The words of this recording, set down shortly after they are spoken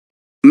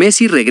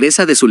Messi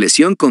regresa de su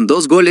lesión con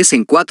 2 goles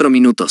en 4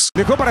 minutos.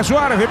 Dejó para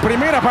Suárez, de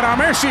primera para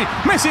Messi.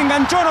 Messi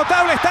enganchó,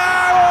 notable,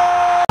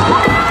 está.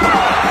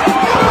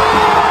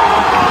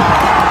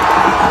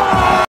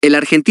 El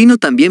argentino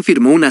también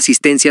firmó una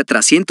asistencia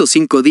tras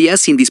 105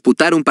 días sin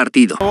disputar un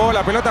partido.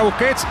 La pelota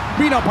Busquets,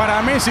 vino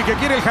para Messi que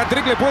quiere el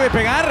hat-trick, le puede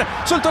pegar,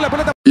 soltó la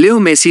pelota.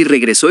 Leo Messi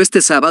regresó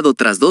este sábado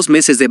tras 2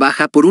 meses de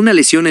baja por una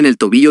lesión en el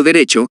tobillo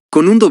derecho,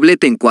 con un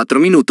doblete en 4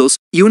 minutos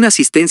y una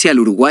asistencia al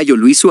uruguayo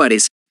Luis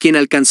Suárez, quien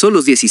alcanzó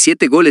los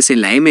 17 goles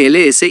en la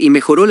MLS y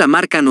mejoró la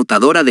marca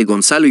anotadora de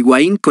Gonzalo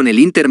Higuaín con el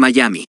Inter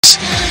Miami.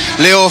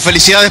 Leo,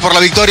 felicidades por la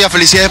victoria,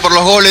 felicidades por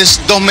los goles,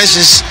 2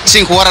 meses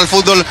sin jugar al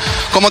fútbol.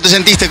 ¿Cómo te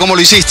sentiste? ¿Cómo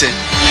lo hiciste?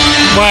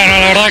 Bueno,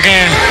 la verdad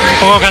que un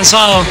poco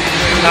cansado.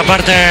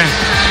 Aparte,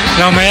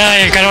 la humedad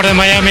y el calor de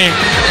Miami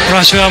no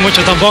ayuda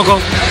mucho tampoco.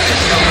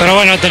 Pero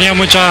bueno, tenía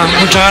mucha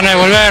ganas de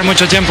volver,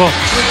 mucho tiempo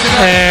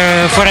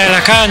fuera de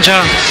las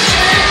canchas.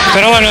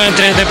 Pero bueno,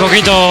 de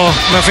poquito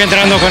me fui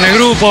entrenando con el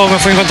grupo, me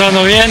fui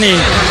encontrando bien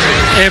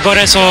y por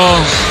eso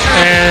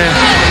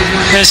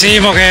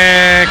decidimos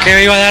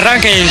que iba de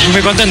arranque y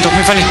muy contento,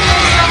 muy feliz.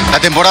 La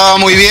temporada va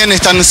muy bien,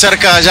 están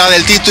cerca ya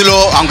del título,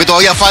 aunque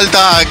todavía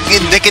falta.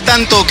 ¿De qué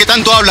tanto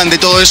hablan de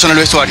todo eso en el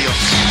vestuario?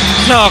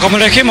 No, como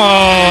lo dijimos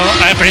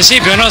al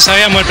principio, ¿no?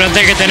 Sabíamos el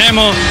plantel que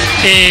tenemos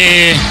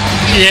y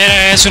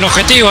es un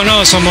objetivo,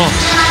 ¿no?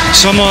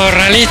 Somos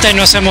realistas y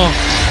no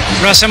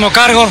hacemos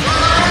cargo.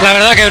 La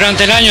verdad que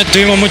durante el año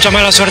tuvimos mucha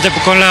mala suerte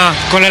con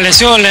las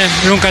lesiones,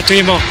 nunca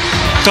estuvimos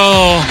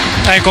todo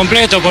al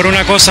completo por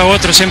una cosa u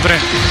otra, siempre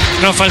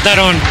nos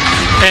faltaron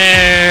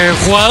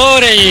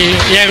jugadores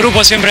y el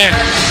grupo siempre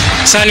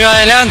salió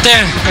adelante.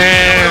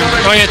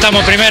 Hoy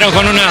estamos primero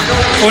con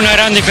una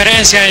gran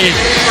diferencia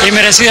y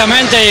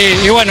merecidamente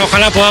y bueno,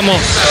 ojalá podamos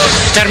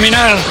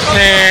terminar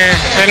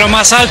en lo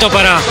más alto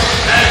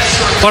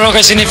por lo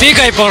que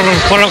significa y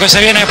por lo que se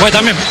viene después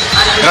también.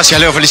 Gracias,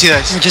 Leo,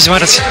 felicidades. Muchísimas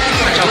gracias.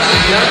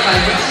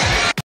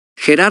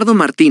 Gerardo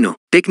Martino,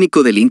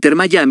 técnico del Inter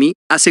Miami,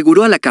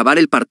 aseguró al acabar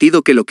el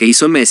partido que lo que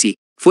hizo Messi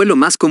fue lo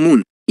más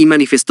común y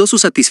manifestó su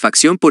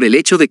satisfacción por el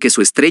hecho de que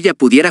su estrella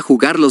pudiera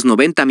jugar los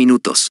 90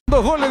 minutos.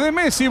 2 goles de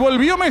Messi,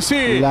 volvió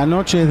Messi. La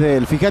noche es de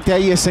él, fíjate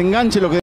ahí ese enganche lo que